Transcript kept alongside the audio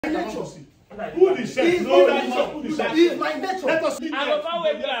Who the chef? No, He's my nature. Let us see. I will come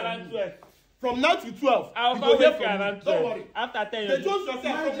wake you around 12. From now to 12. I will come wake you around 12. Don't worry. After 10, They just yourself.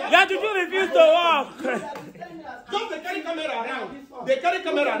 yeah, did you refuse to walk? Just they carry camera around. They carry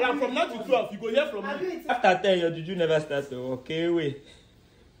camera around. From now to 12, you go hear from me. After 10, your juju never starts to walk. Okay, wait.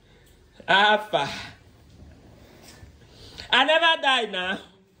 Alpha. I never died now.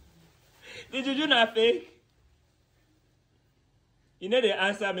 The juju not fake. You know the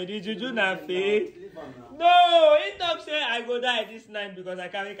answer me. The juju not fake. No, he talk say I go die this night because I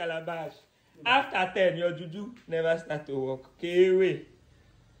carry calabash. After 10, your juju never start to walk. Okay, wait.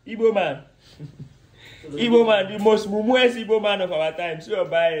 Igbo man. Igbo man, the most mumuous Igbo man of our time. So your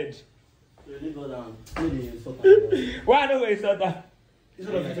bad. Why no way sort that? You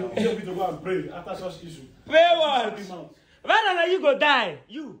need to go and pray after such issue. Pray what? Why not you go die?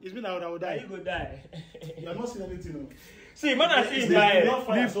 You. It's me that I will die. You go die. You have not seen anything. No. See, man, I see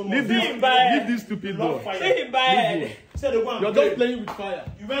him by Leave this stupid boy. See him by You're just playing with fire.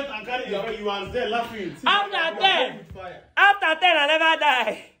 You went and carried you was there laughing. After 10, I never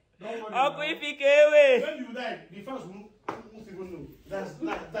die. Uncle, if he came away. When you die, the fans won't even know. That's the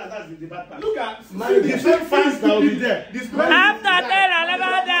bad part. Look at the same fans that will be there. After 10, I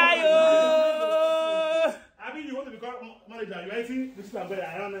never die. Oh. I mean, you want to become manager. You're eating this is my brother.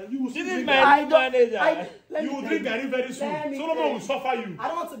 I don't know. You will This is my manager. You will drink Gary very soon. Solomon will suffer you. I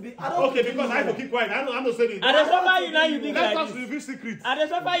don't want to be. Okay, because I have to keep quiet. I'm not saying it. I don't suffer you now. You think like Let us this. reveal secrets. I don't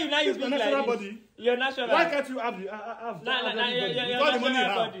suffer you now. You think like this. Body. You're national. Why can't you have your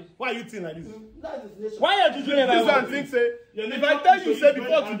national body. Why are you think like this? Why your juju never work? If I tell you say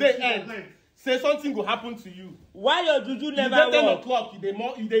before today end, say something will happen to you. Why your juju never work? 10 work? o'clock, they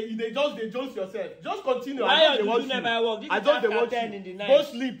just yourself. Just continue. Why your juju never work? This is after 10 in the night. Go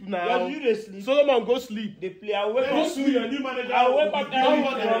sleep now. Your juju sleep. Solomon, go sleep. They play. I wake Go up. sleep. Your new manager. I wake up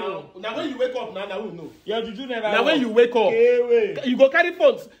Now when you wake up, now we know. Your juju never work. Now when you wake up, you go carry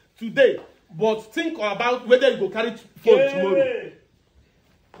phones today, but think about whether you go carry phone tomorrow.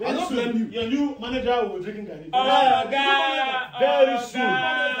 I don't blame you. Your new manager will be drinking Gary. Very soon.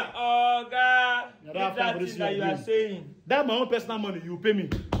 That thing that you are saying. That's my own personal money. You pay me.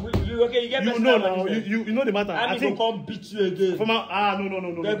 You get you know now. You know the matter. I think come beat you again.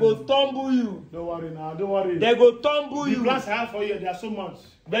 No. They go tumble you. Don't worry now. Don't worry. They go tumble you. The plans I have for you, there are so much.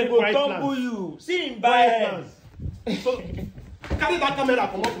 They go tumble you. See him buy So carry that camera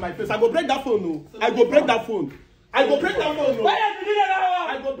come up to my face. I go break that phone. No. I go break that phone. I go break that phone. No.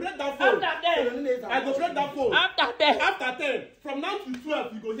 I go break that phone. After 10. I go break that phone. After 10. After 10. From now to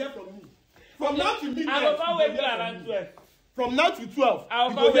 12, you go hear from me. From now to midnight. I will come wake you around 12. From now to 12, I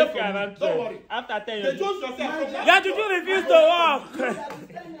will come wake you around 12. Don't worry. After 10, they chose yourself. Yeah, did you refuse to walk?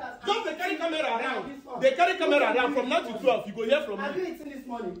 Just they carry camera around. They carry camera around. From now to 12, you go hear from me. Have you eaten this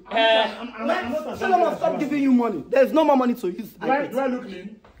money? I'm not. Solomon, stop giving you money. There's no more money to use. Do I look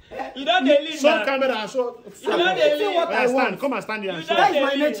clean? You don't leave. Show camera. Show. You don't leave. What I want. Come and stand here and show. That is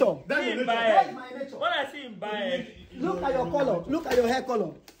my nature. That is my nature. When I see him buy it. Look at your color. Look at your hair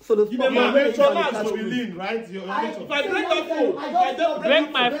color. So the your nature has to be lean, right? Your nature. If I break that phone, if I don't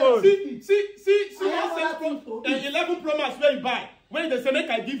break my phone. See, 11 Pro Max where you buy. When they say make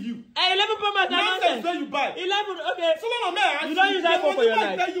I give you. 11 Pro Max nonsense where you buy. 11, okay. Solomon, man, you don't use iPhone for your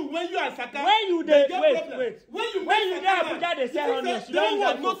life. I tell you when you are Saka. When you dey wait. When you dey Abuja, they sell honest. You don't use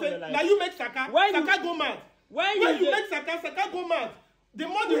iPhone for your life. Now you make Saka. Saka go mad. When you make Saka go mad. The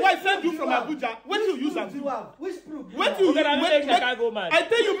money why send you from Abuja, when you use and do? Which proof? When you make Saka go mad. I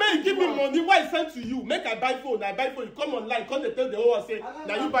tell you, man, give me money. Why send to you? Make I buy phone. I buy phone. You come online, come they tell the whole world say,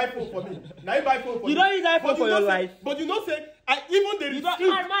 now you buy phone for me. Now you buy phone for me. You don't use iPhone for your life. But you know say, even the street.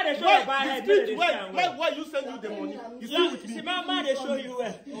 Why you send you the money? You still with me. See, man, they show you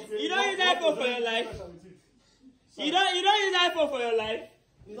where. You don't use iPhone for your life. You don't use iPhone for your life.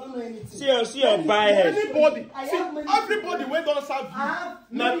 You don't know anything. See your buy head. Everybody went on serve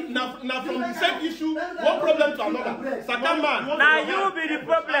you. Now from the same issue, one problem to another. Saka man. Now you be the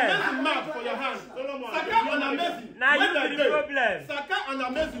problem. Amazing mouth for your hands. Saka and Amazing. Now you be the problem. Saka and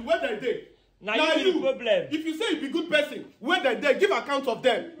Amazing, where they dey? Now you be the problem. If you say you be good person, where they dey? Give account of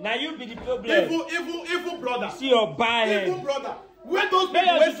them. Now you be the problem. Evil brother. See your buy head. Evil brother. Where those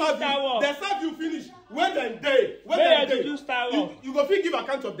people wey serve you, they serve you finish. When them day, you go fit give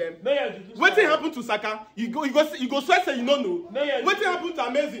account of them. Wetin happen to Saka? You go swear say you no know. Wetin happen to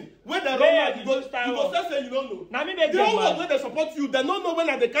Amazing? When they run you go swear say you no know. They don't know when they support you. They don't know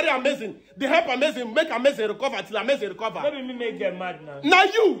when they carry Amazing. They help Amazing, make Amazing recover till Amazing recover. Maybe me make them mad now. Now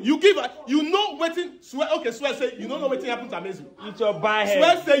you give you know wetin swear say you don't know wetin happen to Amazing. It's your bad head.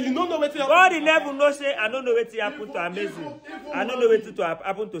 Swear say you don't know wetin happen. God in heaven no say I don't know wetin happen to Amazing. I don't know wetin to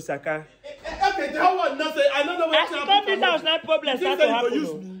happen to Saka. Okay, the whole one now say I don't know wetin happen. Come this house, not problem start to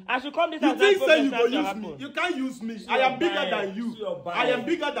happen. I should come this house, not problem start to happen. You can't use me. I am bigger than you. I am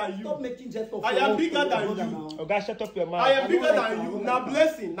bigger than you. Stop making jest of I am bigger than you. Okay, shut up your mouth. I am bigger than you. Now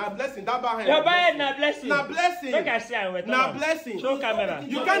blessing. That bad your bad na blessing. Na blessing. Make I see am with na blessing. Show camera.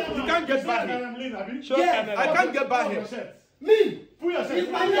 You can't get bad here. Show camera. I can't get bad here. Me. Put yourself.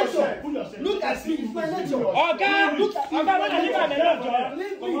 It's my nature. Look at me. It's my nature. Oga, look at me.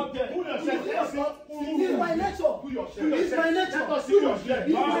 Put yourself. It's my nature. It's my nature.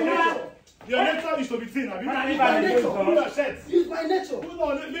 It's my nature. Your nature is to be thin. It's my nature. Put your shirt. It's my nature.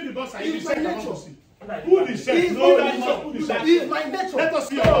 Leave the boss. It's my nature. Put the shirt. No, it's my nature. Let us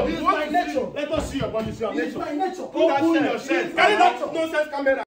see your body. It's my nature. Let us see your body. It's my nature. Put your shirt. Carry that nonsense camera.